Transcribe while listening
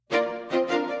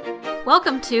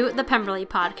Welcome to the Pemberley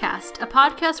Podcast, a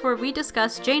podcast where we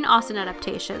discuss Jane Austen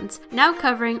adaptations, now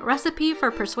covering Recipe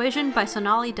for Persuasion by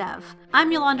Sonali Dev.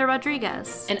 I'm Yolanda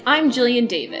Rodriguez. And I'm Jillian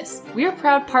Davis. We are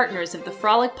proud partners of the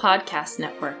Frolic Podcast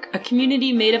Network, a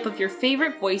community made up of your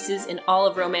favorite voices in all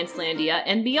of Romancelandia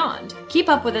and beyond. Keep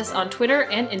up with us on Twitter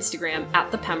and Instagram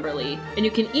at The Pemberley, and you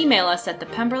can email us at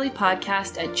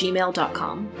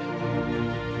thepemberleypodcast@gmail.com.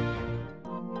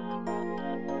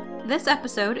 This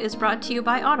episode is brought to you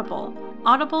by Audible.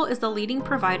 Audible is the leading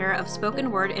provider of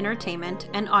spoken word entertainment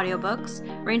and audiobooks,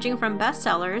 ranging from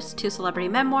bestsellers to celebrity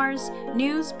memoirs,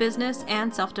 news, business,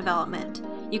 and self-development.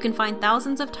 You can find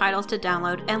thousands of titles to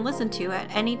download and listen to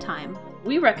at any time.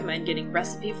 We recommend getting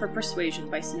Recipe for Persuasion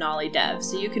by Sonali Dev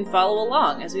so you can follow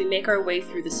along as we make our way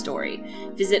through the story.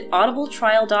 Visit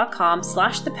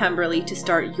audibletrial.com/thepemberley to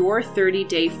start your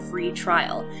 30-day free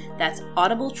trial. That's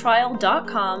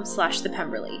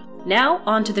audibletrial.com/thepemberley. Now,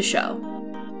 on to the show.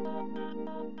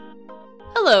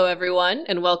 Hello, everyone,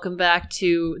 and welcome back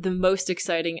to the most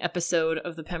exciting episode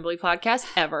of the Pemberley Podcast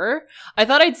ever. I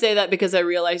thought I'd say that because I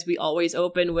realized we always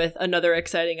open with another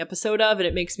exciting episode of, and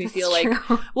it makes me feel like,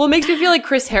 well, it makes me feel like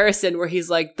Chris Harrison, where he's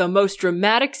like, the most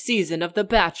dramatic season of The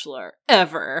Bachelor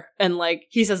ever. And like,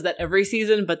 he says that every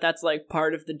season, but that's like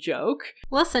part of the joke.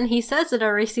 Listen, he says it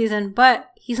every season,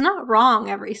 but he's not wrong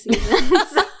every season.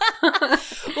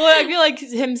 Well, I feel like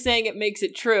him saying it makes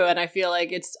it true, and I feel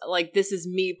like it's like this is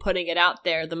me putting it out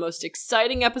there, the most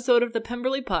exciting episode of the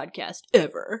Pemberley Podcast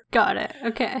ever. Got it.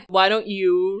 Okay. Why don't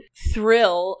you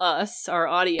thrill us, our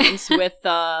audience, with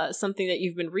something that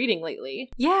you've been reading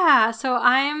lately? Yeah, so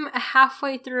I'm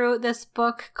halfway through this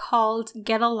book called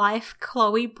Get a Life,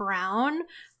 Chloe Brown,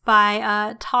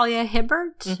 by Talia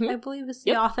Hibbert, I believe is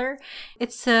the author.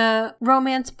 It's a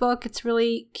romance book. It's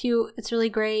really cute. It's really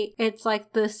great. It's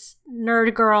like this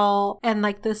nerd girl and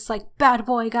like this like bad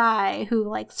boy guy who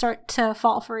like start to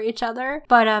fall for each other.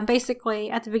 But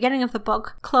basically at the beginning of the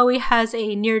book, Chloe has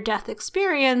a near-death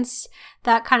experience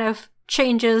that kind of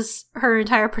changes her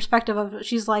entire perspective of it.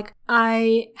 She's like,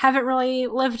 I haven't really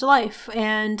lived life,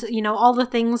 and you know, all the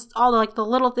things, all the like the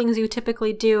little things you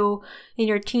typically do in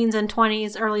your teens and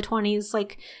 20s, early 20s,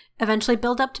 like eventually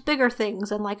build up to bigger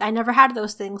things, and like I never had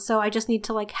those things, so I just need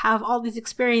to like have all these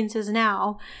experiences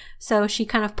now. So she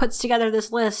kind of puts together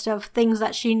this list of things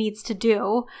that she needs to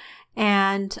do.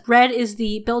 And Red is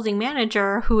the building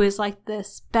manager, who is like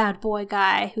this bad boy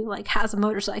guy who like has a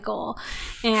motorcycle,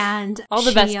 and all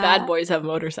the best bad boys have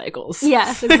motorcycles.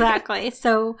 Yes, exactly.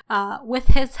 So with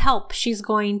his help, she's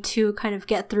going to kind of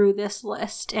get through this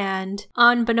list, and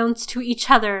unbeknownst to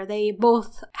each other, they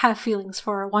both have feelings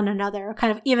for one another, kind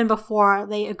of even before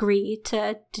they agree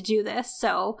to do this.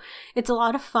 So it's a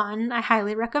lot of fun. I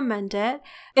highly recommend it.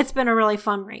 It's been a really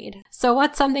fun read. So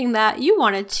what's something that you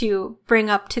wanted to bring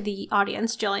up to the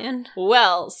audience, Jillian?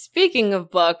 Well, speaking of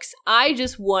books, I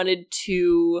just wanted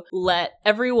to let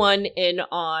everyone in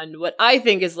on what I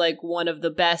think is like one of the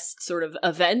best sort of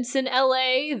events in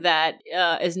LA that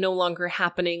is no longer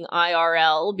happening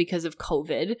IRL because of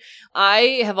COVID.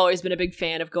 I have always been a big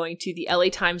fan of going to the LA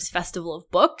Times Festival of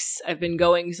Books. I've been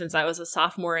going since I was a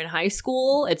sophomore in high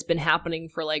school. It's been happening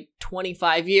for like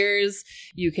 25 years.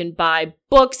 You can buy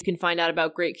books, you can find out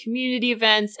about great community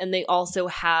events, and they also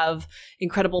have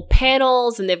incredible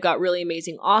panels, and they've got really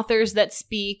amazing authors that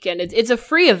speak, and it's a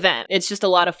free event. It's just a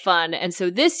lot of fun. And so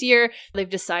this year, they've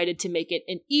decided to make it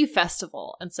an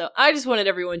e-festival. And so I just wanted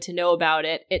everyone to know about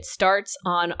it. It starts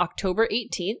on October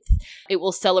 18th. It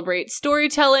will celebrate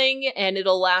storytelling, and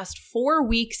it'll last 4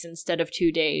 weeks instead of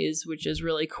 2 days, which is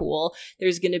really cool.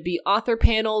 There's going to be author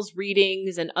panels,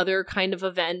 readings, and other kind of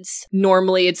events.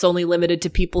 Normally, it's only limited to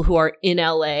people who are in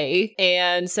LA.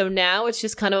 And so now it's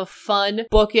just kind of a fun,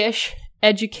 bookish,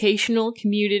 educational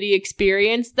community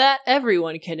experience that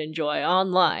everyone can enjoy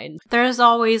online. There's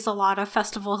always a lot of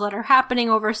festivals that are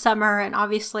happening over summer, and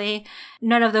obviously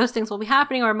none of those things will be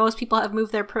happening, or most people have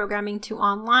moved their programming to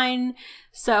online.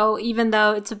 So even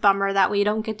though it's a bummer that we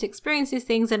don't get to experience these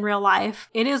things in real life,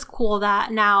 it is cool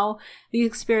that now these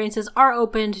experiences are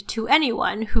opened to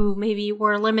anyone who maybe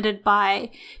were limited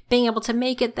by being able to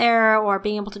make it there or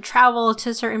being able to travel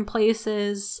to certain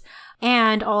places.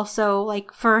 And also,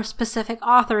 like, for specific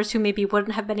authors who maybe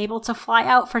wouldn't have been able to fly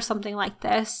out for something like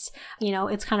this, you know,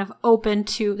 it's kind of open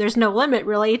to, there's no limit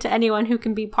really to anyone who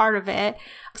can be part of it.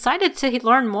 Excited to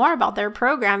learn more about their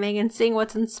programming and seeing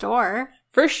what's in store.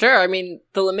 For sure. I mean,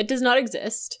 the limit does not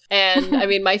exist. And I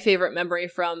mean, my favorite memory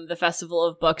from the Festival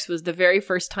of Books was the very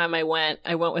first time I went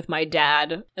with my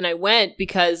dad. And I went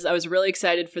because I was really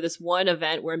excited for this one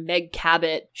event where Meg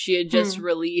Cabot, she had just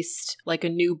released like a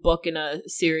new book in a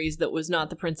series that was not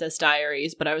The Princess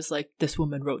Diaries. But I was like, this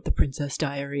woman wrote The Princess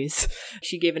Diaries.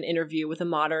 She gave an interview with a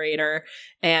moderator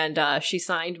and she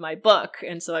signed my book.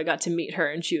 And so I got to meet her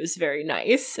and she was very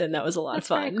nice. And that was a lot of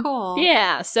fun. Very cool.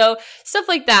 Yeah. So stuff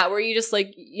like that where you just like,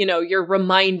 you know, you're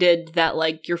reminded that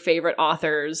like your favorite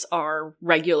authors are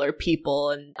regular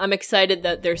people, and I'm excited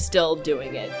that they're still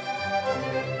doing it.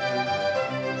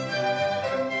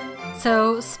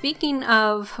 So speaking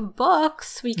of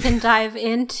books, we can dive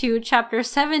into chapter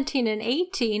 17 and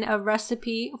 18 of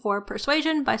Recipe for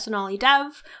Persuasion by Sonali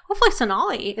Dev. Hopefully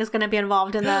Sonali is going to be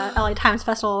involved in the LA Times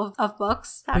Festival of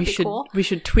Books. That'd be cool. We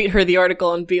should tweet her the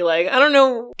article and be like, I don't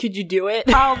know, could you do it?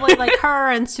 Probably like her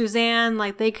and Suzanne,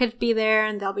 like they could be there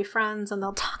and they'll be friends and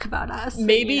they'll talk about us.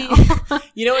 Maybe, and, you know.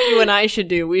 You know what you and I should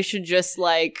do? We should just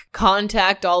like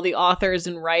contact all the authors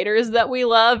and writers that we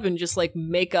love and just like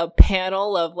make a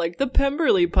panel of like the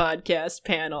Pemberley podcast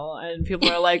panel, and people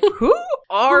are like, who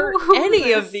are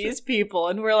any of these people?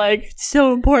 And we're like, it's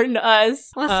so important to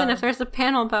us. Listen, if there's a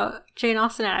panel about Jane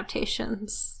Austen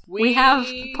adaptations, we have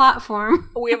the platform.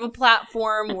 We have a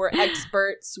platform. We're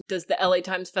experts. Does the LA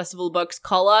Times Festival of Books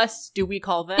call us? Do we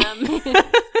call them?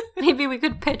 Maybe we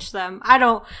could pitch them. I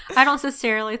don't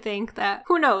sincerely think that.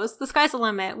 Who knows? The sky's the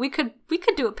limit. We could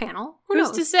do a panel.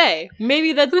 Who's to say?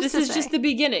 Maybe this is just the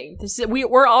beginning.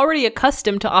 We're already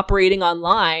accustomed to operating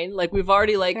online. Like we've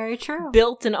already Very true.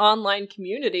 built an online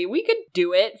community. We could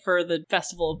do it for the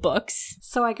Festival of Books.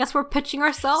 So I guess we're pitching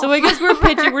ourselves. We're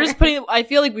just putting. I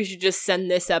feel like we should just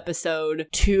send this episode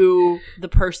to the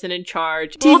person in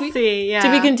charge. We'll see. Yeah.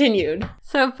 To be continued.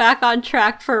 So back on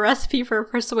track for Recipe for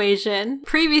Persuasion.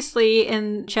 Previously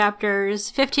in chapters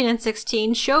 15 and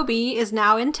 16, Shobi is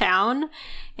now in town.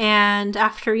 And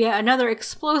after yet another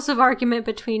explosive argument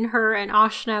between her and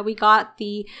Ashna, we got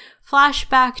the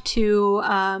flashback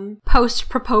to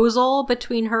post-proposal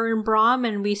between her and Brahm,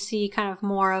 and we see kind of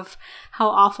more of how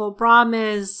awful Brahm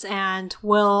is, and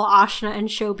will Ashna and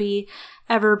Shobi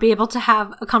ever be able to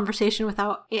have a conversation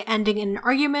without it ending in an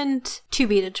argument? To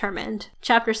be determined.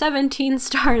 Chapter 17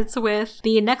 starts with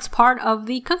the next part of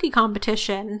the cookie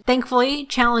competition. Thankfully,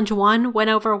 challenge 1 went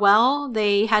over well.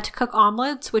 They had to cook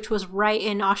omelets, which was right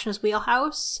in Ashna's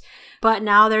wheelhouse. But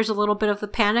now there's a little bit of the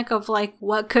panic of like,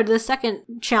 what could the second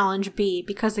challenge be?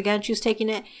 Because again, she's taking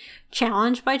it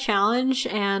challenge by challenge,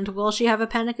 and will she have a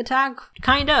panic attack?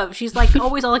 Kind of. She's like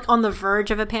always like on the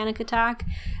verge of a panic attack,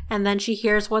 and then she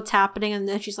hears what's happening, and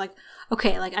then she's like,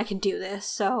 okay, like I can do this.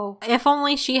 So if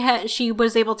only she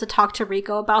was able to talk to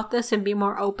Rico about this and be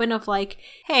more open of like,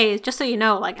 hey, just so you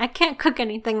know, like I can't cook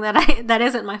anything that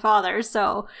isn't my father's.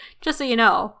 So just so you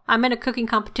know, I'm in a cooking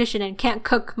competition and can't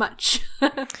cook much.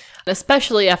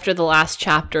 Especially after the last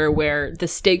chapter where the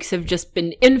stakes have just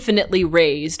been infinitely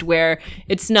raised, where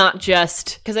it's not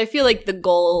just, because I feel like the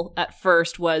goal at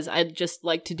first was I'd just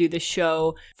like to do the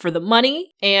show for the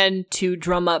money and to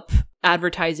drum up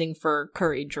advertising for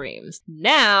Curry Dreams.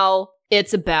 Now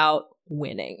it's about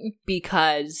winning,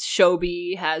 because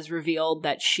Shobi has revealed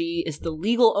that she is the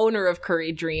legal owner of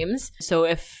Curry Dreams. So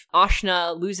if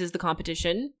Ashna loses the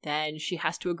competition, then she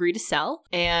has to agree to sell.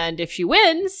 And if she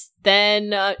wins,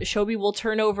 then Shobi will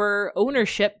turn over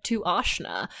ownership to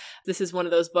Ashna. This is one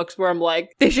of those books where I'm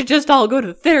like, they should just all go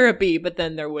to therapy, but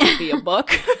then there wouldn't be a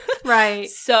book. Right.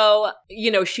 So,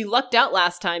 you know, she lucked out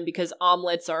last time because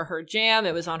omelets are her jam.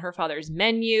 It was on her father's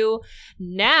menu.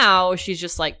 Now she's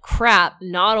just like, crap,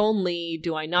 not only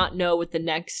do I not know what the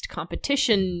next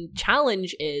competition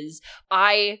challenge is,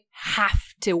 I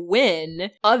have to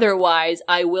win. Otherwise,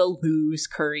 I will lose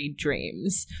Curry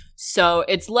Dreams. So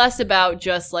it's less about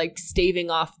just like staving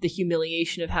off the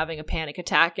humiliation of having a panic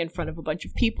attack in front of a bunch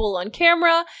of people on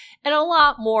camera, and a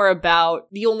lot more about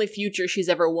the only future she's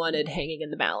ever wanted hanging in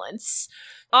the balance.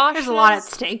 There's a lot at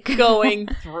stake. Going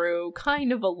through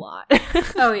kind of a lot.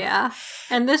 Oh, yeah.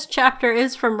 And this chapter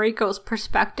is from Rico's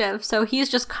perspective. So he's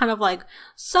just kind of like,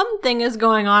 something is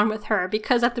going on with her.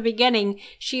 Because at the beginning,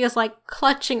 she is like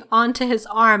clutching onto his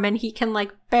arm and he can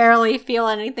like barely feel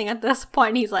anything at this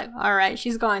point. He's like, all right,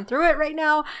 she's going through it right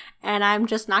now. And I'm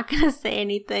just not going to say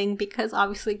anything because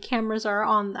obviously cameras are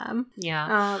on them.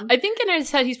 Yeah. I think in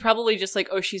his head, he's probably just like,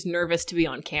 oh, she's nervous to be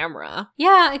on camera.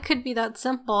 Yeah, it could be that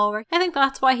simple. I think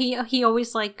that's why he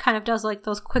always like kind of does like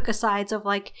those quick asides of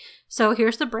like, so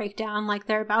here's the breakdown, like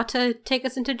they're about to take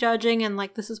us into judging and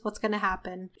like this is what's going to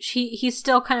happen. He's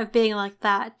still kind of being like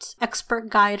that expert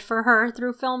guide for her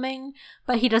through filming,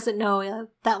 but he doesn't know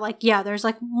that like, yeah, there's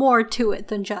like more to it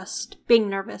than just being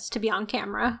nervous to be on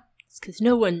camera. It's because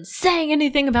no one's saying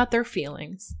anything about their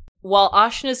feelings. While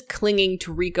Ashna's clinging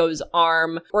to Riko's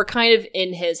arm, we're kind of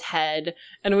in his head,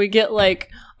 and we get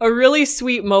like a really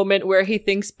sweet moment where he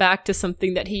thinks back to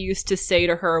something that he used to say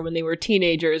to her when they were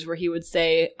teenagers, where he would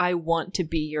say, "I want to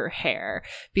be your hair,"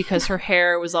 because her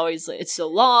hair was always, it's so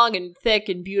long and thick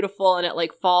and beautiful, and it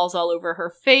like falls all over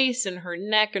her face and her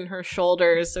neck and her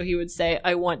shoulders. So he would say,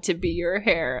 "I want to be your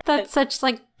hair." That's such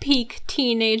like peak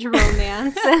teenage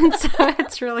romance, and so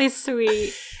it's really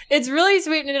sweet. It's really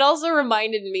sweet, and it also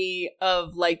reminded me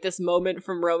of, like, this moment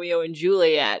from Romeo and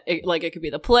Juliet. It could be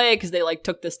the play, because they, like,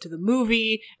 took this to the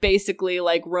movie. Basically,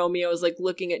 like, Romeo was, like,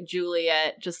 looking at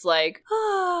Juliet, just, like,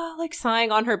 like,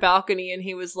 sighing on her balcony, and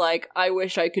he was like, "I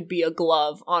wish I could be a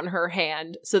glove on her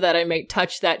hand so that I may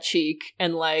touch that cheek,"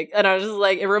 and I was just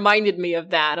like, it reminded me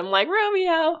of that. I'm like,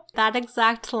 Romeo! That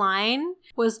exact line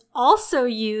was also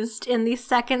used in the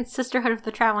second Sisterhood of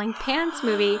the Traveling Pants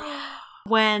movie,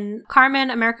 when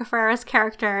Carmen, America Ferrera's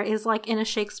character, is like in a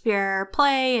Shakespeare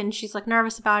play and she's like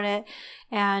nervous about it,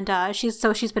 and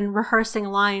she's been rehearsing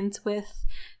lines with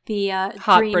the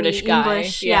hot dreamy British guy.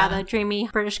 English, the dreamy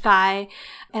British guy,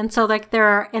 and so like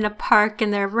they're in a park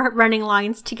and they're running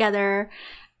lines together.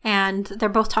 And they're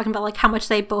both talking about, like, how much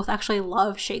they both actually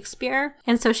love Shakespeare.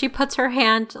 And so she puts her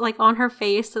hand, like, on her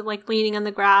face and, like, leaning on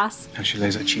the grass. And she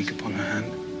lays her cheek upon her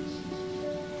hand.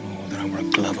 Oh, that I were a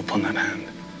glove upon that hand,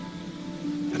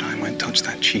 that I might touch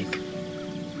that cheek.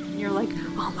 And you're like,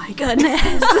 oh my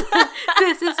goodness,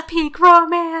 this is peak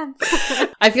romance.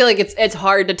 I feel like it's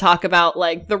hard to talk about,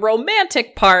 like, the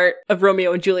romantic part of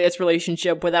Romeo and Juliet's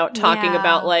relationship without talking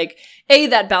about, like, A,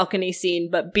 that balcony scene,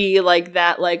 but B, like,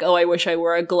 that, like, oh, I wish I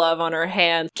wore a glove on her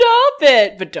hand. Stop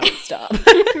it! But don't stop.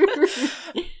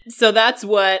 So that's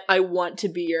what "I want to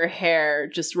be your hair"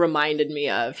 just reminded me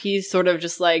of. He's sort of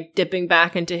just, like, dipping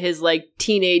back into his, like,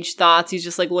 teenage thoughts. He's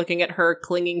just, like, looking at her,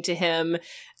 clinging to him,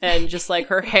 and just, like,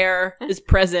 her hair is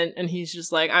present, and he's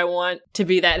just like, "I want to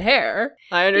be that hair."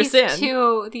 I understand.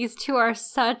 These two are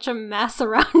such a mess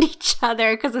around each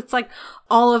other, because it's like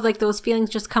all of, like, those feelings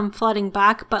just come flooding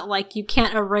back, but, like, you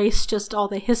can't erase just all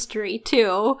the history,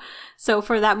 too. So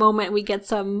for that moment, we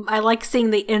get I like seeing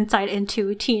the insight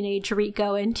into teenage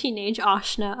Riko and teenage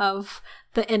Ashna of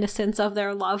the innocence of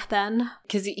their love then.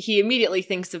 Because he immediately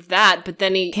thinks of that, but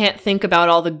then he can't think about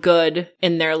all the good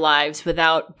in their lives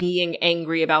without being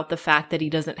angry about the fact that he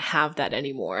doesn't have that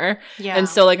anymore. Yeah. And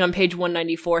so, like, on page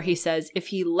 194, he says, "If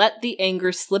he let the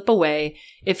anger slip away,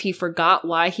 if he forgot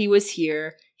why he was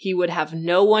here, he would have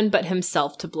no one but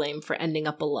himself to blame for ending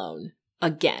up alone.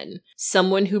 Again.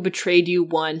 Someone who betrayed you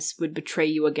once would betray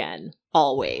you again.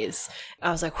 Always."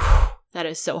 I was like, whew, that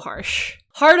is so harsh.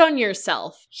 Hard on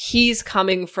yourself. He's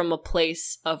coming from a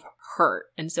place of hurt,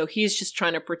 and so he's just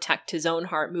trying to protect his own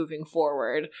heart moving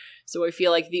forward. So I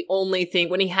feel like the only thing,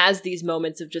 when he has these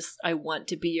moments of just, "I want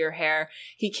to be your hair,"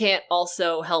 he can't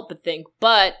also help but think,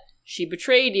 but she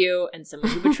betrayed you, and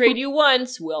someone who betrayed you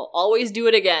once will always do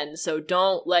it again, so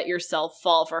don't let yourself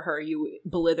fall for her, you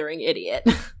blithering idiot.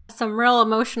 Some real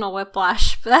emotional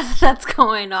whiplash that's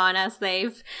going on as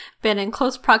they've been in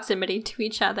close proximity to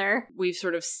each other. We've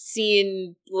sort of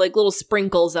seen, like, little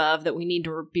sprinkles of that we need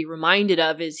to be reminded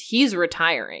of is he's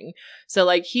retiring. So,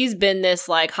 like, he's been this,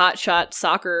 like, hotshot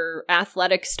soccer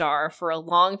athletic star for a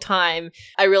long time.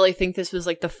 I really think this was,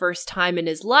 like, the first time in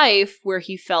his life where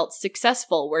he felt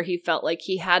successful, where he felt like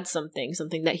he had something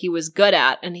that he was good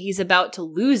at, and he's about to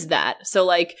lose that. So,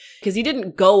 like, because he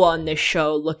didn't go on this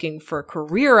show looking for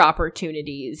career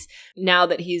opportunities. Now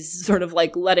that he's sort of,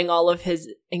 like, letting all of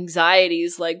his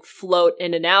anxieties, like, float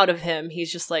in and out of him,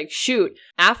 he's just like, shoot,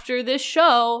 after this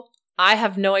show, I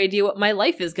have no idea what my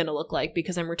life is going to look like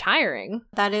because I'm retiring.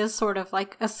 That is sort of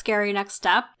like a scary next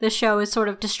step. The show is sort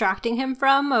of distracting him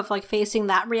of like facing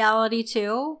that reality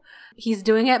too. He's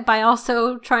doing it by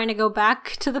also trying to go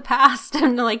back to the past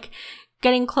and like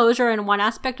getting closure in one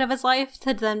aspect of his life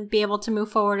to then be able to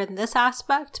move forward in this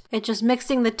aspect. It just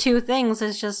mixing the two things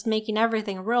is just making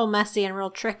everything real messy and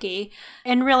real tricky.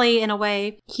 And really, in a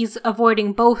way, he's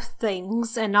avoiding both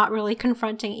things and not really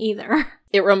confronting either.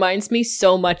 It reminds me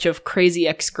so much of Crazy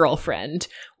Ex-Girlfriend,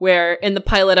 where in the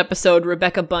pilot episode,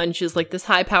 Rebecca Bunch is like this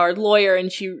high-powered lawyer, and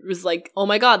she was like, oh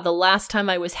my god, the last time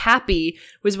I was happy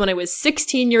was when I was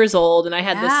 16 years old, and I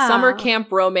had this summer camp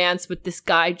romance with this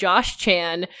guy, Josh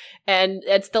Chan, and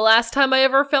it's the last time I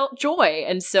ever felt joy.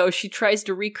 And so she tries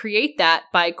to recreate that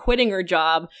by quitting her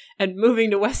job and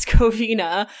moving to West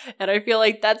Covina, and I feel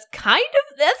like that's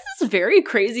this very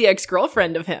Crazy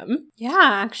Ex-Girlfriend of him. Yeah,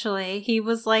 actually. He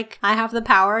was like, I have the the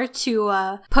power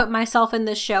to put myself in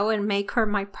this show and make her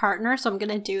my partner, so I'm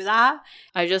gonna do that.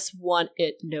 I just want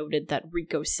it noted that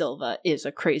Rico Silva is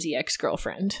a crazy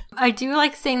ex-girlfriend. I do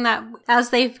like seeing that as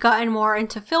they've gotten more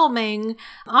into filming,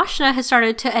 Ashna has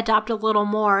started to adapt a little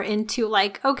more into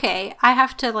like, okay, I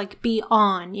have to like be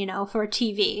on, you know, for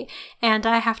TV, and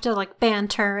I have to like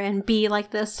banter and be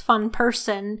like this fun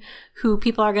person who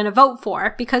people are going to vote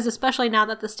for, because especially now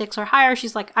that the stakes are higher,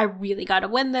 she's like, I really got to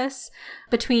win this.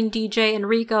 Between DJ and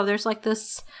Rico, there's like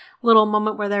this little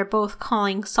moment where they're both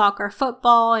calling soccer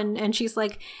football, and she's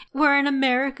like, we're in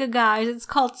America, guys, it's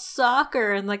called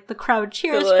soccer, and like the crowd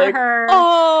cheers for her.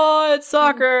 Oh, it's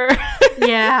soccer.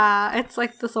 Yeah, it's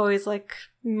like this always like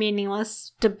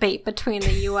meaningless debate between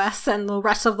the US and the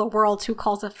rest of the world who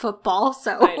calls it football.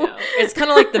 So I know, it's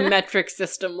kind of like the metric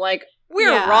system, like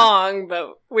we're wrong,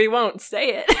 but we won't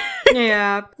say it.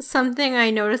 Yeah. Something I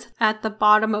noticed at the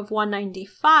bottom of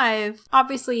 195,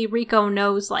 obviously Rico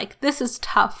knows, like, this is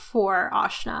tough for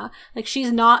Ashna. Like,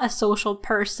 she's not a social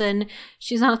person.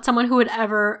 She's not someone who would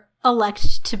ever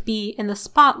elect to be in the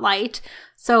spotlight.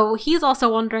 So he's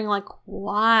also wondering, like,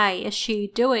 why is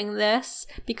she doing this?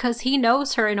 Because he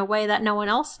knows her in a way that no one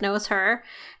else knows her.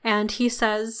 And he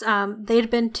says they'd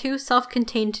been two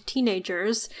self-contained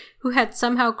teenagers who had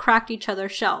somehow cracked each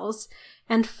other's shells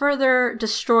and further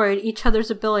destroyed each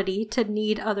other's ability to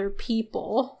need other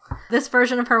people. This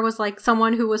version of her was like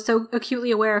someone who was so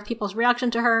acutely aware of people's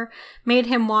reaction to her, made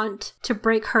him want to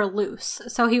break her loose.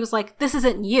 So he was like, this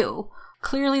isn't you.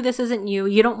 Clearly this isn't you.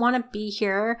 You don't want to be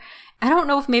here. I don't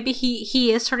know if maybe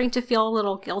he is starting to feel a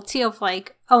little guilty of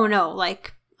like, oh no,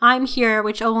 like I'm here,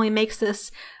 which only makes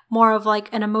this more of like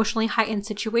an emotionally heightened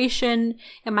situation.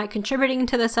 Am I contributing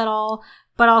to this at all?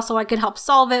 But also I could help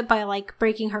solve it by like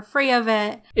breaking her free of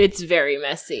it. It's very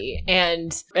messy.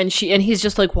 And he's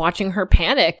just like watching her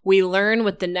panic. We learn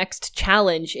what the next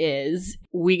challenge is.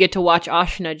 We get to watch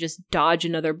Ashna just dodge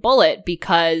another bullet,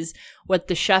 because what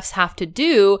the chefs have to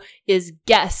do is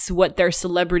guess what their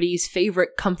celebrity's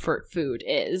favorite comfort food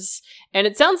is. And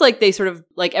it sounds like they sort of,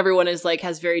 like, everyone is like,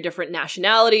 has very different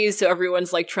nationalities. So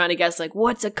everyone's like trying to guess, like,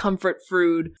 what's a comfort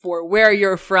food for where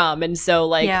you're from? And so,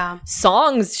 like,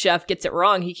 Song's chef gets it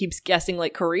wrong. He keeps guessing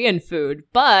like Korean food.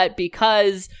 But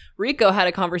because Rico had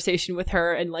a conversation with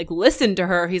her and like listened to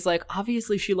her, he's like,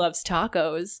 obviously she loves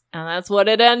tacos. And that's what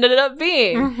it ended up being.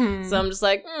 Mm-hmm. So I'm just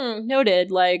like, noted.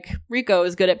 Like, Rico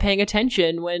is good at paying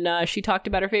attention when she talked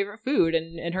about her favorite food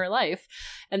in her life.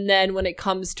 And then when it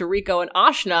comes to Rico and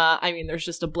Ashna, I mean, there's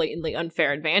just a blatantly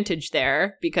unfair advantage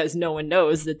there, because no one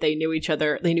knows that they knew each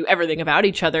other. They knew everything about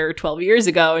each other 12 years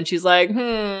ago. And she's like,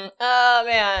 oh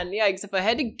man, yikes, if I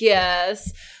had to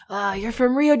guess, you're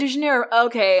from Rio de Janeiro.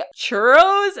 Okay,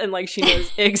 churros? And like, she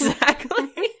knows exactly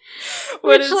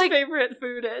what his favorite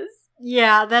food is.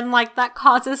 Yeah, then like that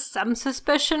causes some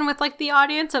suspicion with like the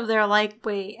audience of they're like,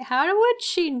 wait, how would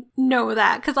she know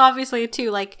that? Because obviously too,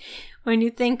 like when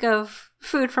you think of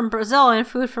food from Brazil and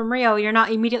food from Rio, you're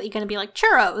not immediately going to be like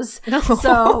churros. No.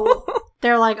 So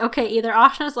they're like, okay, either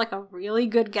Ashna's like a really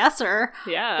good guesser,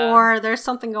 or there's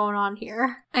something going on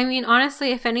here. I mean,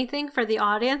 honestly, if anything, for the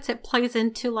audience, it plays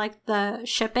into like the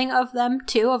shipping of them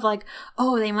too, of like,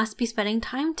 oh, they must be spending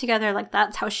time together. Like,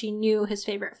 that's how she knew his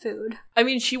favorite food. I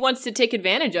mean, she wants to take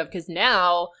advantage of, because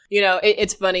now, you know,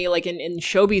 it's funny, like in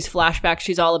Shobi's flashback,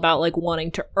 she's all about like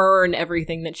wanting to earn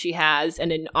everything that she has.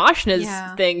 And in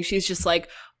Ashna's thing, she's just like,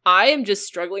 I am just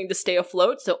struggling to stay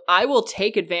afloat, so I will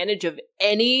take advantage of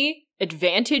any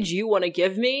advantage you want to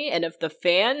give me. And if the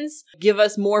fans give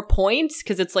us more points,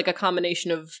 because it's like a combination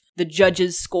of the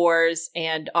judges' scores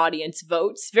and audience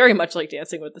votes, very much like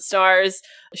Dancing with the Stars,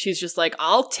 she's just like,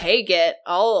 I'll take it.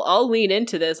 I'll lean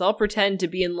into this. I'll pretend to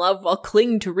be in love. I'll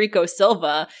cling to Rico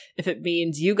Silva if it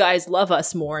means you guys love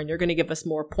us more and you're going to give us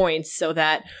more points, so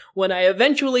that when I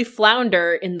eventually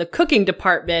flounder in the cooking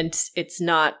department, it's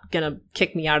not going to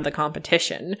kick me out of the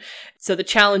competition. So the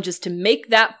challenge is to make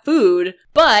that food,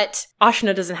 but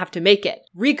Ashna doesn't have to make it.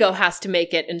 Rico has to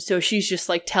make it, and so she's just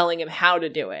like telling him how to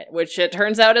do it, which it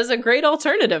turns out is a great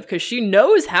alternative, because she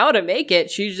knows how to make it.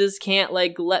 She just can't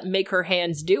like make her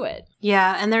hands do it.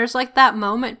 Yeah, and there's like that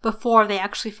moment before they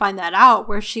actually find that out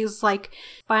where she's like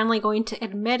finally going to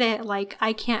admit it, like,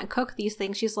 I can't cook these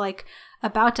things. She's like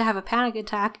about to have a panic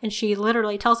attack, and she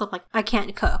literally tells him like, I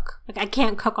can't cook. Like, I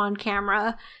can't cook on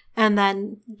camera. And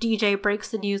then DJ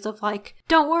breaks the news of like,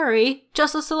 don't worry,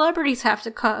 just the celebrities have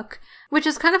to cook. Which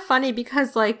is kind of funny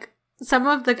because like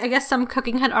some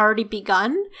cooking had already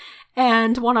begun.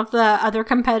 And one of the other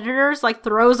competitors like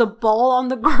throws a bowl on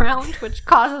the ground, which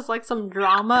causes like some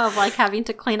drama of like having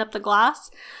to clean up the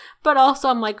glass. But also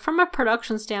I'm like, from a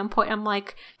production standpoint, I'm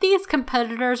like, these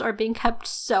competitors are being kept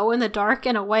so in the dark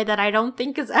in a way that I don't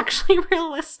think is actually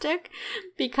realistic,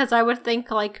 because I would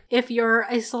think like if you're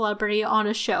a celebrity on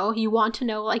a show, you want to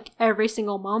know like every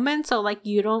single moment, so like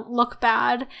you don't look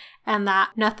bad and that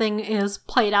nothing is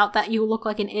played out that you look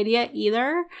like an idiot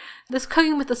either. This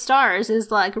Cooking with the Stars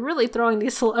is like really throwing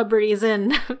these celebrities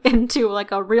into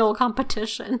like a real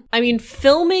competition. I mean,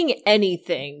 filming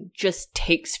anything just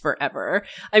takes forever.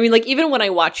 I mean, like, even when I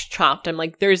watch Chopped, I'm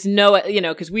like, there's no, you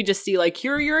know, because we just see like,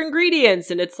 here are your ingredients,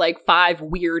 and it's like 5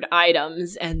 weird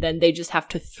items, and then they just have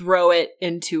to throw it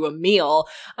into a meal.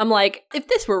 I'm like, if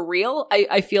this were real,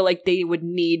 I feel like they would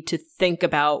need to think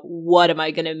about, what am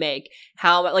I going to make?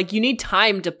 How, like, you need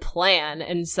time to plan.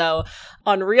 And so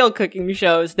on real cooking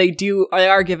shows, they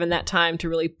are given that time to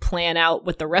really plan out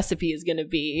what the recipe is going to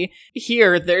be.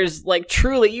 Here, there's like,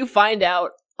 truly, you find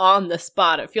out on the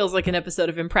spot. It feels like an episode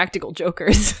of Impractical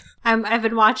Jokers. I've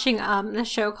been watching this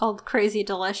show called Crazy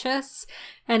Delicious,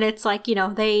 and it's like, you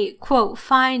know, they, quote,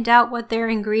 find out what their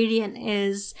ingredient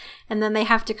is, and then they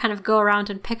have to kind of go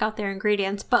around and pick out their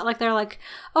ingredients. But like, they're like,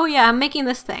 oh yeah, I'm making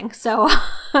this thing. So,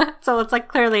 so it's like,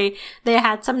 clearly they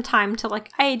had some time to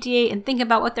like ideate and think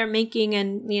about what they're making.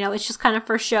 And, you know, it's just kind of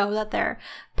for show that they're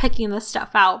picking this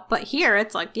stuff out. But here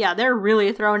it's like, yeah, they're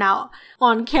really thrown out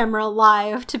on camera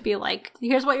live to be like,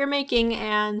 here's what you're making.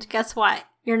 And guess what?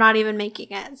 You're not even making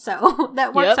it. So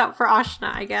that works out for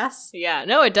Ashna, I guess. Yeah,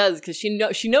 no, it does, because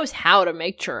she knows how to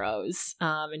make churros.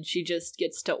 And she just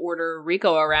gets to order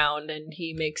Rico around, and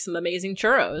he makes some amazing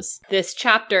churros. This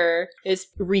chapter is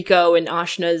Rico and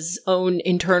Ashna's own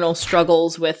internal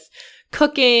struggles with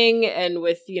cooking, and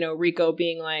with, you know, Rico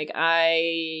being like,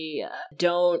 I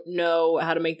don't know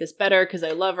how to make this better because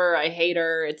I love her, I hate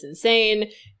her, it's insane.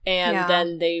 And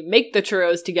then they make the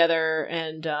churros together,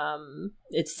 and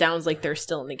it sounds like they're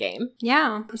still in the game.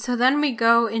 Yeah. So then we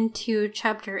go into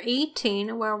chapter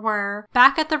 18, where we're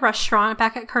back at the restaurant,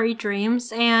 back at Curry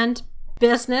Dreams, and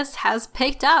business has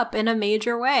picked up in a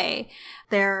major way.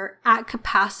 They're at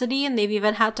capacity, and they've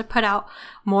even had to put out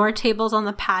more tables on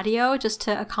the patio just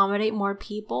to accommodate more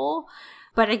people.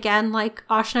 But again, like,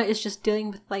 Ashna is just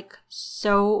dealing with like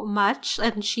so much,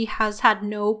 and she has had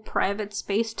no private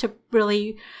space to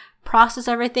really process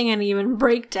everything and even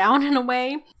break down in a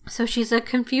way. So she's a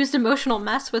confused emotional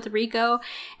mess with Rico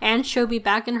and Shobi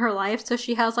back in her life. So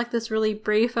she has like this really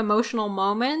brief emotional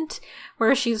moment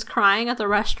where she's crying at the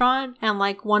restaurant, and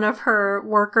like one of her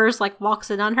workers like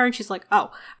walks in on her, and she's like,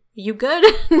 oh, you good?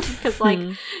 Because like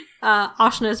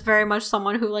Ashna is very much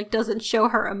someone who like doesn't show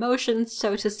her emotions,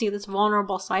 so to see this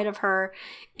vulnerable side of her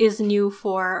is new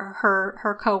for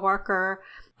her coworker.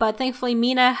 But thankfully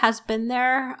Mina has been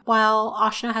there while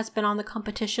Ashna has been on the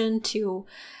competition to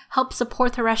help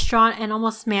support the restaurant and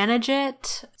almost manage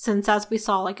it, since, as we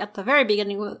saw like at the very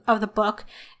beginning of the book,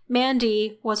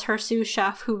 Mandy was her sous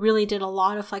chef who really did a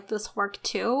lot of like this work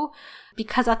too.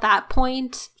 Because at that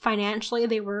point, financially,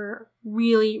 they were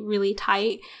really, really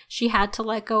tight. She had to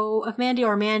let go of Mandy,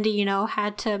 or Mandy, you know,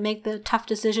 had to make the tough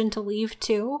decision to leave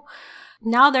too.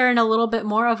 Now they're in a little bit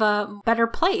more of a better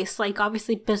place. Like,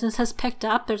 obviously, business has picked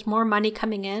up. There's more money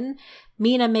coming in.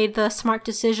 Mina made the smart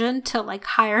decision to like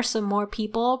hire some more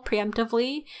people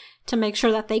preemptively to make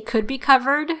sure that they could be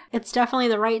covered. It's definitely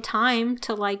the right time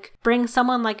to like bring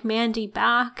someone like Mandy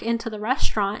back into the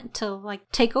restaurant to like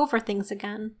take over things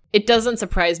again. It doesn't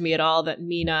surprise me at all that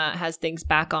Mina has things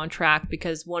back on track,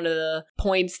 because one of the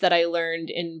points that I learned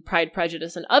in Pride,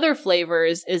 Prejudice, and Other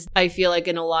Flavors is I feel like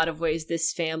in a lot of ways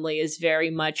this family is very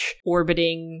much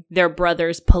orbiting their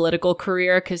brother's political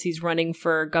career, because he's running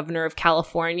for governor of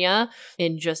California,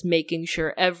 and just making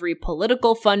sure every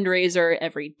political fundraiser,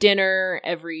 every dinner,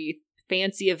 every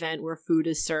fancy event where food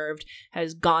is served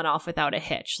has gone off without a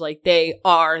hitch. Like, they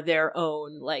are their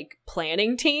own like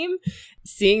planning team.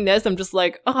 Seeing this, I'm just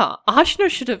like, Ashna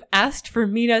should have asked for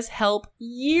Mina's help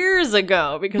years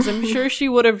ago, because I'm sure she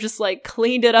would have just like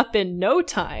cleaned it up in no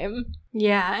time.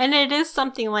 Yeah, and it is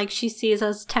something like she sees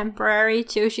as temporary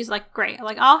too. She's like, great,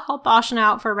 like I'll help Ashna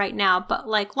out for right now, but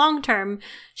like long term,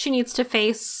 she needs to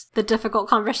face the difficult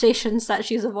conversations that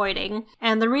she's avoiding.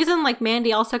 And the reason like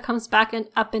Mandy also comes back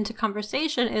up into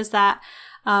conversation is that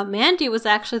Mandy was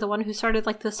actually the one who started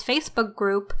like this Facebook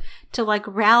group to like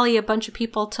rally a bunch of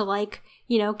people to like,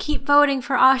 you know, keep voting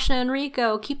for Ashna and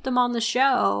Rico, keep them on the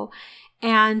show.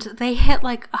 And they hit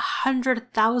like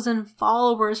 100,000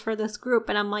 followers for this group.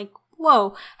 And I'm like,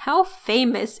 whoa, how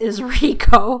famous is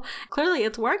Rico? Clearly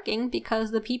it's working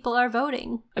because the people are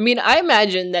voting. I mean, I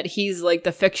imagine that he's like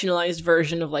the fictionalized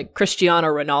version of like Cristiano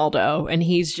Ronaldo, and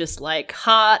he's just like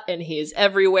hot and he is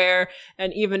everywhere.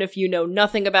 And even if you know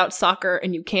nothing about soccer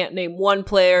and you can't name one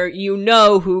player, you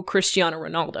know who Cristiano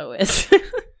Ronaldo is.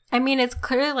 I mean, it's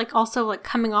clearly like also like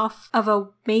coming off of a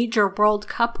major World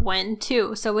Cup win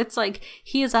too. So it's like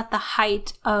he is at the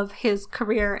height of his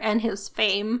career and his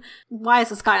fame. Why is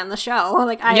this guy on the show?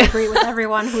 Like, I agree with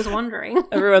everyone who's wondering.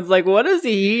 Everyone's like, what is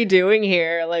he doing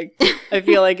here? Like, I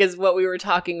feel like is what we were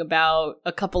talking about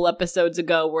a couple episodes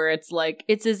ago, where it's like,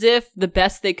 it's as if the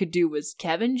best they could do was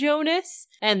Kevin Jonas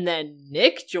and then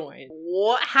Nick joined.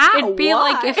 What? How? It'd be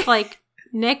Why? like if like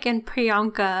Nick and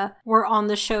Priyanka were on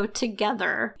the show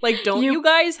together. Like, don't you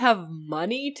guys have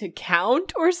money to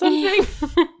count or something?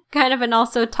 Kind of, and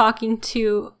also talking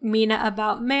to Mina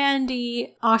about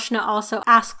Mandy, Ashna also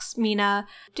asks Mina,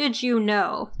 did you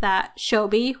know that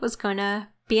Shobi was gonna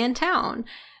be in town?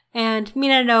 And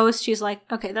Mina knows. She's like,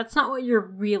 okay, that's not what you're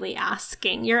really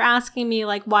asking. You're asking me,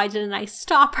 like, why didn't I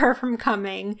stop her from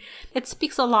coming? It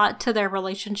speaks a lot to their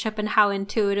relationship and how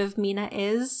intuitive Mina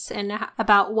is and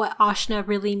about what Ashna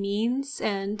really means.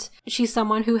 And she's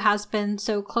someone who has been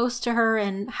so close to her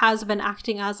and has been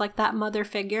acting as, like, that mother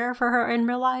figure for her in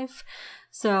real life.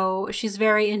 So she's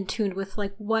very in tune with,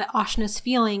 like, what Ashna's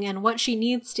feeling and what she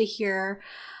needs to hear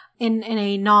in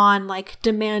a non, like,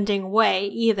 demanding way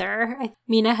either.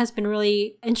 Mina has been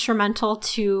really instrumental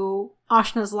to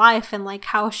Ashna's life and, like,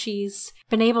 how she's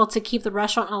been able to keep the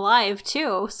restaurant alive,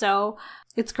 too. So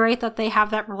it's great that they have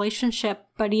that relationship,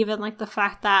 but even, like, the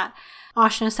fact that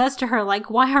Ashna says to her, like,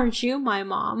 why aren't you my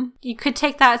mom? You could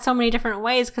take that so many different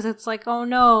ways, because it's like, oh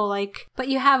no, like, but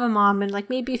you have a mom, and, like,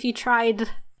 maybe if you tried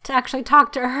to actually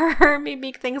talk to her,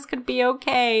 maybe things could be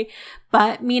okay.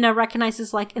 But Mina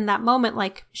recognizes, like, in that moment,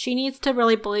 like, she needs to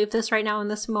really believe this right now in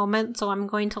this moment, so I'm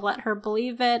going to let her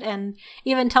believe it, and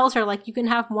even tells her, like, you can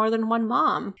have more than one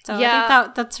mom. So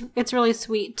yeah. I think it's really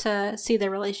sweet to see their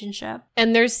relationship.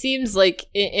 And there seems like,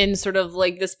 in sort of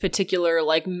like this particular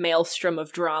like maelstrom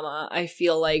of drama, I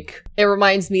feel like it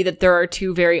reminds me that there are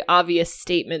two very obvious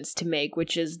statements to make,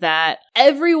 which is that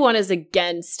everyone is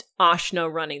against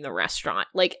Ashna running the restaurant.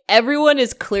 Like, everyone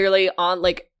is clearly on,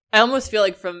 like, I almost feel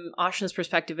like from Ashna's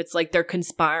perspective, it's like they're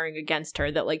conspiring against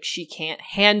her, that like she can't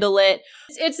handle it.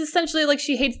 It's essentially like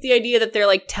she hates the idea that they're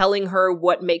like telling her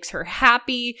what makes her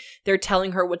happy. They're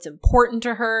telling her what's important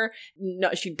to her.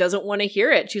 No, she doesn't want to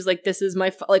hear it. She's like, this is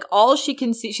my, like, all she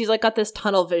can see. She's like got this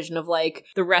tunnel vision of like,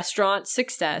 the restaurant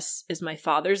success is my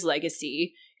father's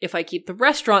legacy. If I keep the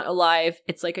restaurant alive,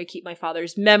 it's like I keep my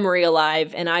father's memory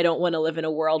alive, and I don't want to live in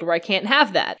a world where I can't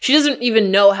have that. She doesn't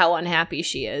even know how unhappy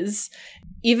she is.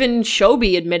 Even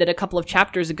Shobi admitted a couple of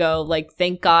chapters ago, like,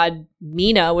 thank God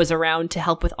Mina was around to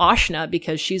help with Ashna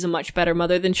because she's a much better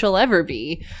mother than she'll ever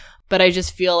be. But I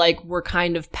just feel like we're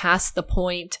kind of past the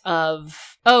point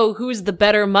of, oh, who's the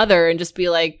better mother? And just be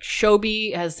like,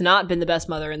 Shobi has not been the best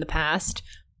mother in the past,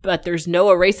 but there's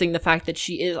no erasing the fact that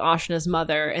she is Ashna's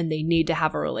mother and they need to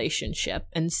have a relationship.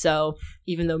 And so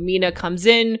even though Mina comes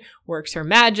in, works her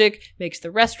magic, makes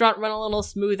the restaurant run a little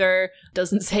smoother,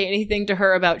 doesn't say anything to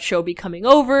her about Shobi coming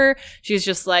over, she's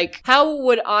just like, how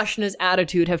would Ashna's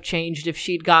attitude have changed if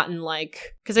she'd gotten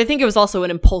like, because I think it was also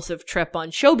an impulsive trip on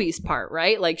Shobi's part,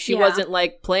 right? Like, she wasn't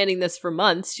like planning this for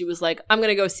months. She was like, I'm going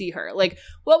to go see her. Like,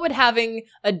 what would having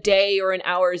a day or an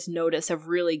hour's notice have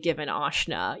really given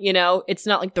Ashna? You know, it's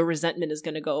not like the resentment is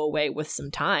going to go away with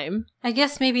some time. I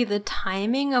guess maybe the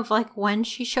timing of like when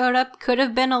she showed up could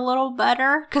have been a little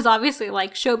better, because obviously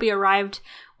like Shobi arrived,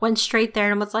 went straight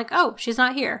there and was like, oh, she's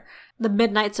not here. The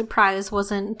midnight surprise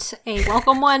wasn't a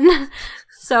welcome one.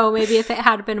 So maybe if it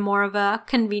had been more of a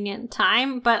convenient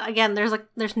time, but again,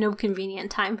 there's no convenient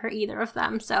time for either of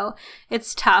them. So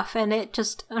it's tough, and it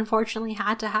just unfortunately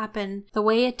had to happen the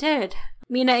way it did.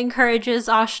 Mina encourages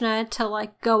Ashna to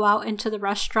like go out into the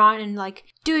restaurant and like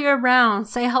do your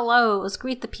rounds, say hellos,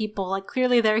 greet the people. Like,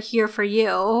 clearly they're here for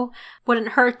you. Wouldn't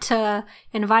hurt to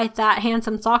invite that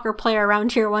handsome soccer player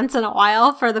around here once in a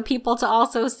while for the people to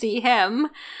also see him.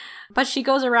 But she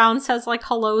goes around, says like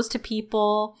hellos to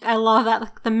people. I love that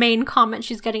like, the main comment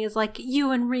she's getting is like,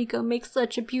 you and Rico make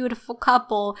such a beautiful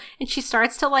couple. And she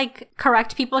starts to like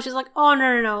correct people. She's like, oh,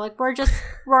 no. Like,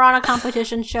 we're on a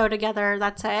competition show together.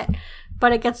 That's it.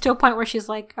 But it gets to a point where she's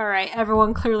like, all right,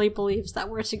 everyone clearly believes that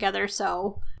we're together,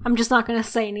 so I'm just not going to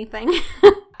say anything.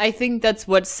 I think that's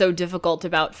what's so difficult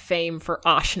about fame for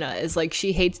Ashna is like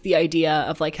she hates the idea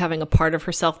of like having a part of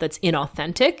herself that's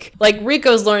inauthentic. Like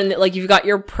Riko's learned that like you've got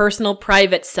your personal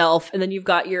private self and then you've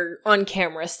got your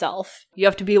on-camera self. You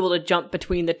have to be able to jump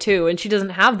between the two, and she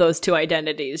doesn't have those two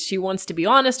identities. She wants to be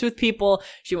honest with people.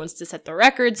 She wants to set the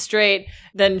record straight.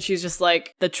 Then she's just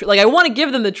like like I want to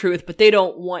give them the truth, but they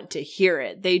don't want to hear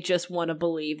it. They just want to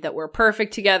believe that we're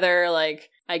perfect together. Like,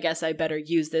 I guess I better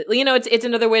use it. You know, it's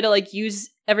another way to like use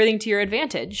everything to your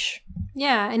advantage.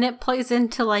 Yeah, and it plays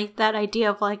into like that idea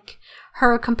of like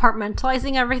her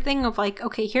compartmentalizing everything of like,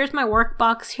 okay, here's my work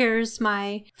box, here's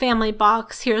my family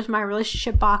box, here's my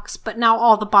relationship box, but now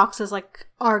all the boxes like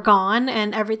are gone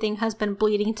and everything has been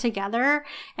bleeding together,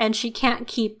 and she can't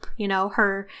keep, you know,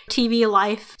 her TV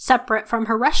life separate from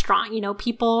her restaurant. You know,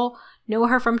 people know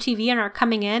her from TV and are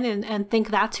coming in and think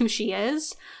that's who she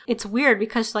is. It's weird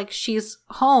because like she's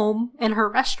home in her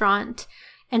restaurant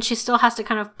and she still has to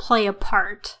kind of play a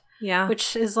part. Yeah.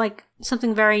 Which is like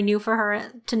something very new for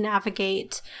her to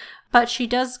navigate. But she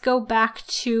does go back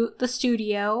to the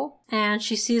studio and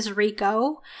she sees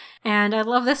Riko. And I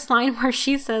love this line where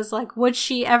she says, like, would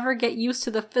she ever get used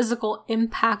to the physical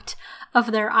impact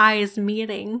of their eyes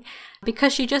meeting?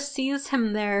 Because she just sees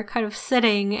him there kind of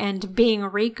sitting and being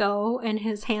Riko in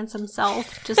his handsome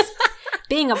self, just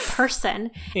being a person.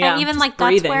 Yeah, and even like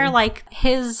breathing. That's where like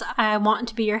his I want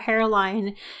to be your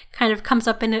hairline kind of comes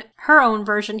up in her own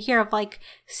version here of like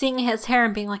seeing his hair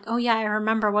and being like, oh yeah, I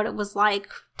remember what it was like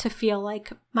to feel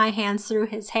like my hands through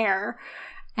his hair.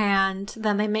 And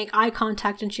then they make eye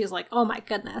contact and she's like, oh my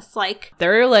goodness, like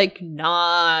they're like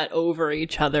not over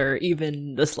each other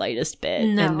even the slightest bit.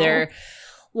 No. And they're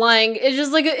lying. It's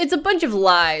just like it's a bunch of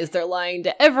lies. They're lying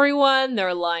to everyone.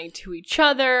 They're lying to each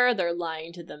other. They're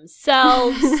lying to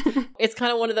themselves. It's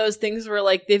kind of one of those things where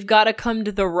like they've got to come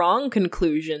to the wrong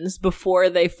conclusions before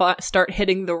they start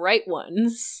hitting the right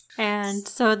ones. And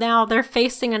so now they're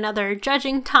facing another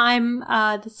judging time,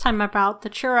 this time about the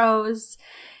churros.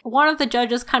 One of the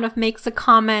judges kind of makes a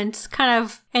comment, kind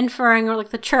of inferring or like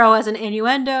the churro as an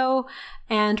innuendo.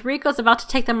 And Riko's about to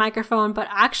take the microphone, but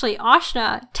actually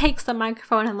Ashna takes the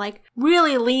microphone and like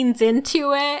really leans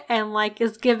into it and like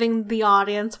is giving the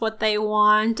audience what they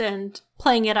want and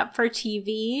playing it up for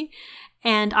TV.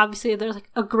 And obviously there's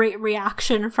like a great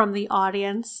reaction from the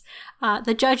audience.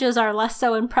 The judges are less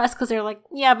so impressed because they're like,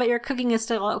 yeah, but your cooking is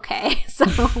still okay.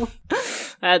 So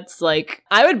that's like,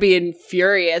 I would be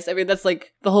furious. I mean, that's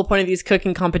like the whole point of these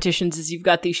cooking competitions is you've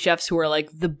got these chefs who are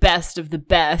like the best of the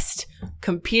best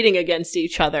competing against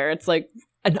each other. It's like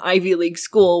an Ivy League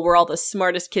school where all the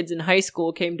smartest kids in high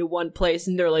school came to one place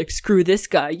and they're like, screw this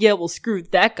guy. Yeah, well, screw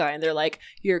that guy. And they're like,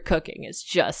 your cooking is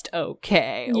just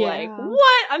okay. Yeah. Like,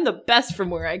 what? I'm the best from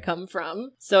where I come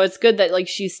from. So it's good that like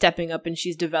she's stepping up and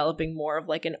she's developing more of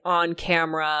like an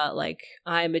on-camera, like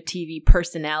I'm a TV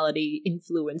personality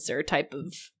influencer type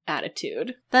of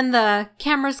attitude. Then the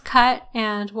camera's cut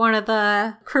and one of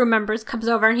the crew members comes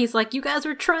over and he's like, you guys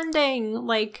are trending.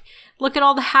 Like, look at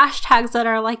all the hashtags that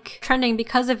are like trending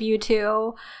because of you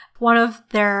two. One of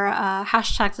their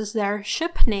hashtags is their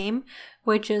ship name,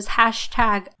 which is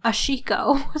hashtag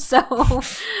Ashiko. So,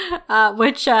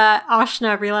 which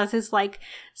Ashna realizes like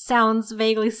sounds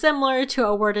vaguely similar to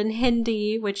a word in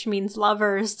Hindi, which means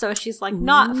lovers. So she's like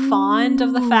not fond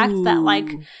of the fact that like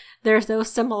there's those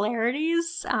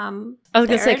similarities. I was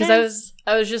gonna say, because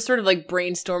I was just sort of like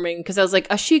brainstorming because I was like,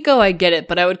 Ashiko, I get it,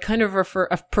 but I would kind of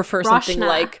prefer something Roshna.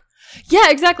 like, yeah,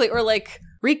 exactly, or like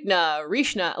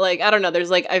Rishna, like, I don't know,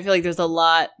 there's like, I feel like there's a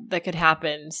lot that could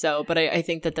happen, so, but I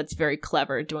think that that's very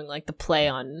clever, doing like the play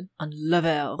on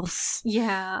lovers.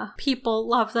 Yeah, people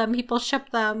love them, people ship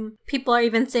them, people are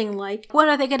even saying like, when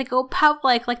are they gonna go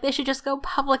public? Like, they should just go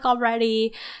public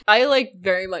already. I like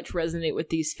very much resonate with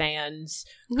these fans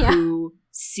who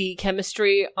see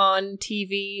chemistry on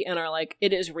TV and are like,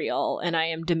 it is real and I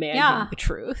am demanding the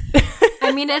truth.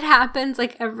 I mean, it happens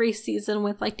like every season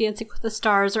with like Dancing with the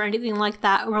Stars or anything like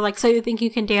that, where like, so you think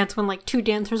you can dance when like two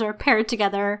dancers are paired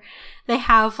together. They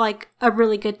have like a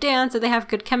really good dance or they have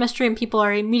good chemistry and people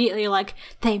are immediately like,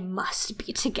 they must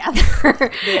be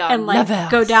together. They are and like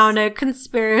lovers. Go down a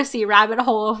conspiracy rabbit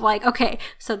hole of like, okay,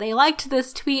 so they liked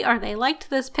this tweet or they liked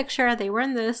this picture, they were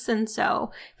in this. And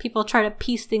so people try to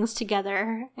piece things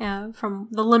together from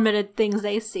the limited things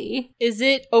they see. Is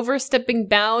it overstepping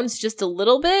bounds just a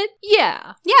little bit?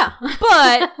 Yeah. Yeah.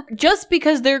 But just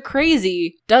because they're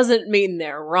crazy doesn't mean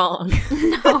they're wrong.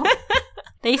 No.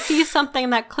 They see something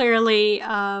that clearly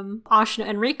Ashna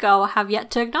and Riko have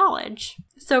yet to acknowledge.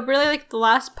 So really like the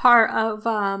last part of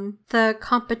the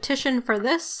competition for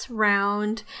this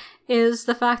round is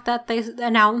the fact that they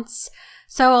announce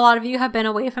So a lot of you have been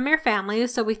away from your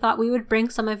families, so we thought we would bring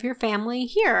some of your family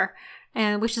here.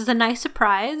 And which is a nice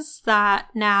surprise that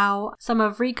now some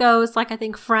of Riko's, like I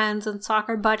think friends and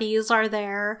soccer buddies are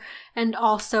there. And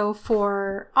also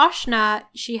for Ashna,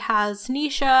 she has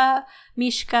Nisha,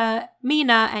 Mishka,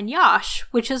 Mina, and Yash,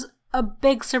 which is a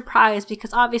big surprise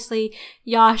because obviously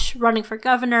Yash running for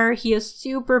governor, he is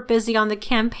super busy on the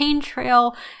campaign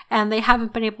trail and they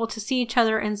haven't been able to see each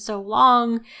other in so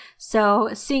long. So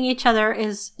seeing each other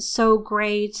is so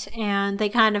great and they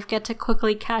kind of get to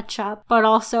quickly catch up. But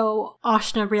also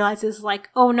Ashna realizes like,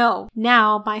 oh no,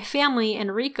 now my family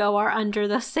and Riko are under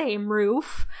the same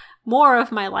roof. More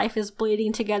of my life is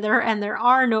bleeding together and there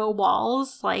are no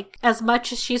walls. Like as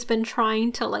much as she's been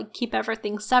trying to like keep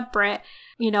everything separate,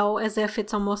 you know, as if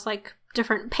it's almost like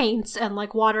different paints and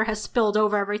like water has spilled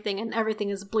over everything and everything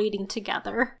is bleeding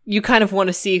together. You kind of want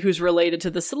to see who's related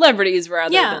to the celebrities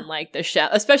rather than like the chef,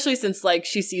 especially since like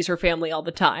she sees her family all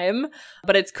the time.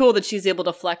 But it's cool that she's able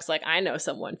to flex like, I know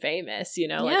someone famous, you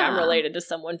know, like I'm related to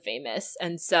someone famous.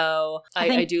 And so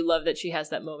I do love that she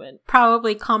has that moment.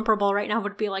 Probably comparable right now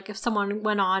would be like if someone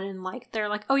went on and like they're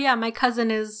like, oh yeah, my cousin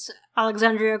is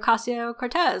Alexandria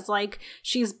Ocasio-Cortez, like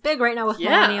she's big right now with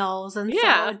millennials, and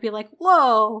so it'd be like,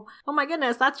 whoa, oh my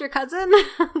goodness, that's your cousin.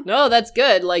 No, that's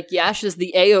good. Like Yash is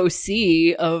the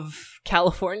AOC of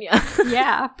California.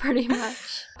 Yeah, pretty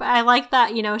much. But I like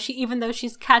that, you know, she, even though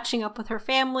she's catching up with her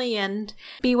family and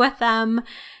be with them,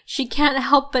 she can't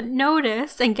help but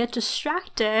notice and get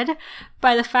distracted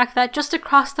by the fact that just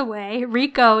across the way,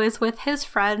 Riko is with his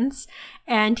friends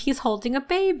and he's holding a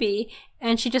baby.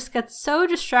 And she just gets so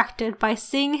distracted by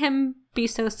seeing him be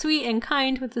so sweet and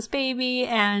kind with this baby.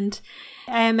 And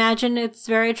I imagine it's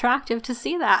very attractive to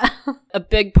see that. A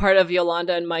big part of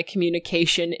Yolanda and my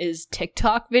communication is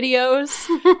TikTok videos.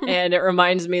 And it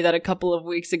reminds me that a couple of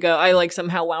weeks ago, I like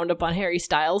somehow wound up on Harry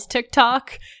Styles'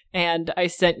 TikTok. And I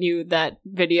sent you that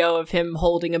video of him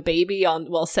holding a baby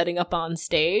while setting up on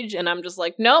stage. And I'm just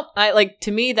like, nope.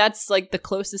 To me, that's like the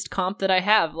closest comp that I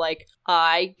have. Like,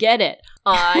 I get it.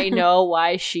 I know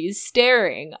why she's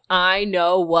staring. I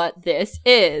know what this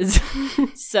is.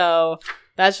 So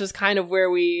that's just kind of where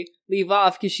we leave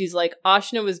off, because she's like,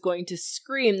 Ashna was going to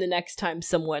scream the next time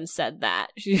someone said that.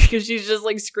 Because she's just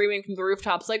like screaming from the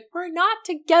rooftops, like, we're not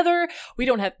together. We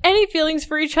don't have any feelings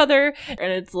for each other.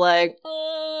 And it's like,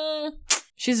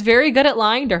 she's very good at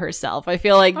lying to herself. I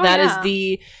feel like that is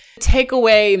the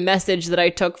takeaway message that I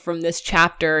took from this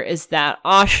chapter, is that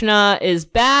Ashna is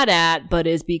bad at, but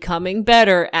is becoming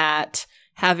better at,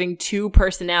 having two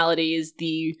personalities,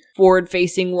 the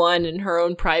forward-facing one and her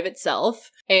own private self.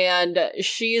 And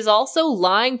she is also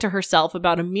lying to herself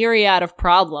about a myriad of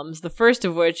problems, the first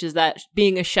of which is that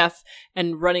being a chef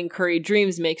and running Curry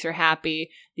Dreams makes her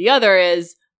happy. The other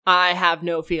is, I have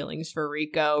no feelings for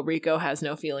Riko. Riko has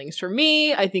no feelings for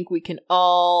me. I think we can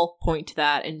all point to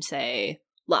that and say,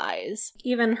 lies.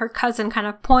 Even her cousin kind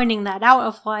of pointing that out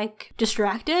of like,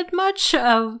 distracted much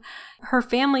of her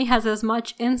family has as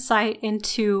much insight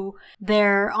into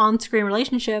their on-screen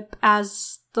relationship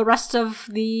as the rest of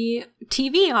the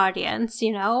TV audience,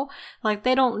 you know? Like,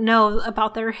 they don't know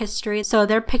about their history, so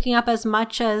they're picking up as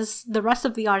much as the rest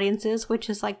of the audiences, which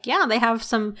is like, yeah, they have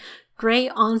some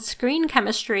great on-screen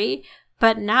chemistry,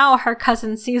 but now her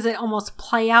cousin sees it almost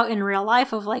play out in real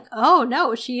life of like, oh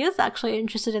no, she is actually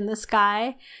interested in this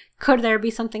guy. Could there be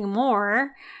something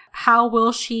more? How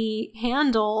will she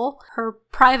handle her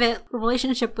private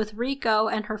relationship with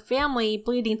Riko and her family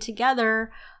bleeding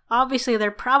together? Obviously,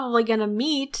 they're probably going to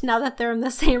meet now that they're in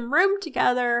the same room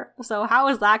together. So how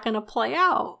is that going to play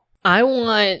out? I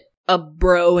want a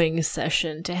broing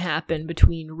session to happen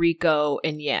between Riko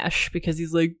and Yash, because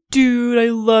he's like, dude,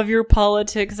 I love your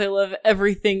politics. I love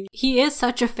everything. He is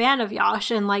such a fan of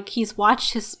Yash, and like he's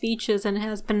watched his speeches and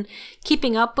has been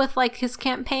keeping up with like his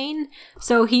campaign.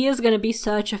 So he is going to be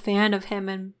such a fan of him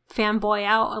and fanboy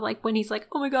out like when he's like,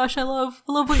 oh my gosh, I love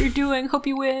what you're doing. Hope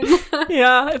you win.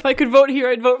 Yeah, if I could vote here,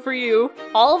 I'd vote for you.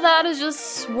 All of that is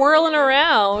just swirling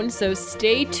around. So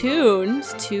stay tuned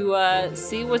to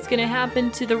see what's going to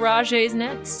happen to the Rajays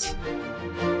next.